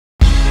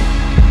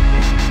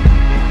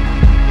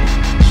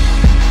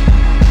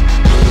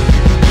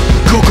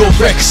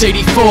Rex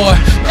 84,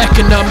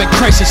 economic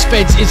crisis,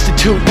 feds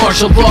institute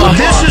martial law.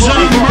 This is an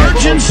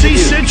emergency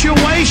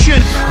situation.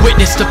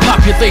 Witness the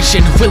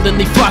population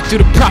willingly flock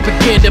through the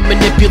propaganda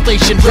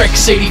manipulation.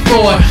 Rex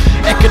 84,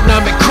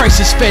 economic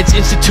crisis, feds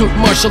institute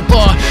martial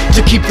law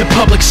to keep the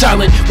public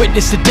silent.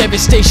 Witness the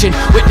devastation,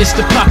 witness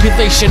the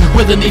population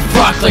willingly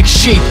flock like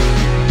sheep.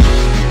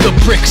 The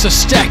bricks are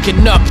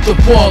stacking up, the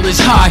wall is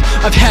high.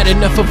 I've had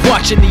enough of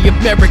watching the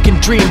American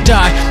dream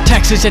die.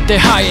 Taxes at their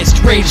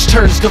highest, rage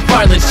turns to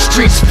violence.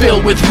 Streets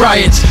filled with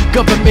riots.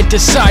 Government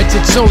decides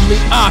its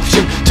only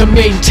option to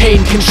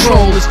maintain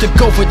control is to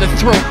go for the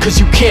throat, cause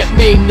you can't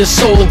maim the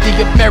soul of the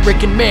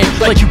American man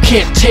like you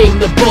can't tame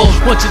the bull.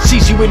 Once it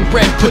sees you in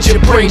red, put your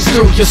brains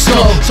through your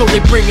skull. So they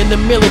bring in the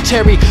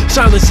military,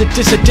 silence the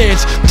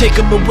dissidents, take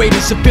them away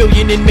to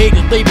civilian inmate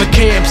labor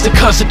camps. The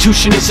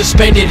Constitution is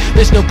suspended,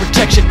 there's no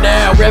protection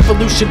now.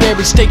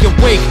 Revolutionaries, stay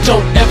awake,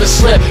 don't ever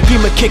slip.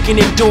 FEMA kicking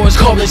in doors,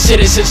 calling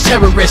citizens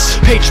terrorists.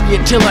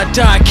 Patriot till I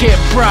die,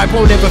 can't bribe,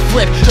 won't ever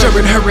flip.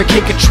 During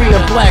Hurricane Katrina,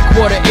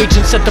 Blackwater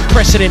agents set the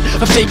precedent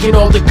of taking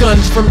all the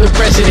guns from the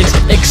residents.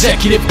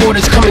 Executive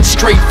orders coming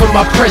straight from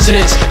our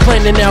presidents.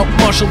 Planning out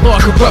martial law,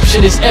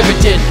 corruption is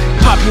evident.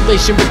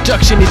 Population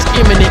reduction is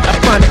imminent. I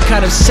find it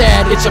kind of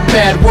sad, it's a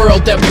bad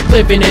world that we're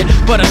living in.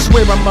 But I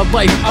swear on my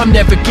life, I'm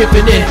never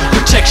giving in.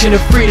 Protection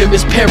of freedom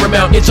is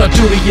paramount, it's our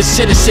duty as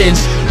citizens.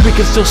 We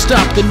can still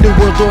stop the New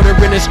World Order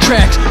in its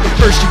tracks, but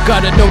first you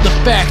gotta know the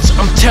facts.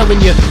 I'm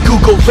telling you,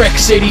 Google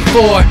Rex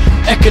 84,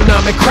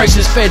 economic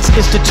crisis, feds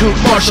institute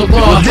martial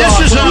law. This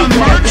is an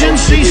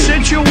emergency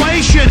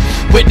situation.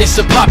 Witness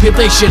the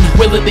population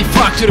willingly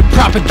flock to the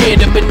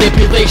propaganda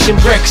manipulation.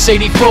 Rex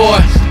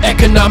 84,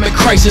 economic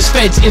crisis,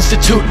 feds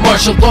institute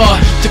martial law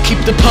to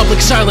keep the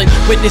public silent.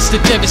 Witness the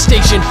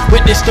devastation,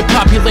 witness the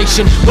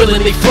population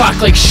willingly flock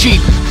like sheep.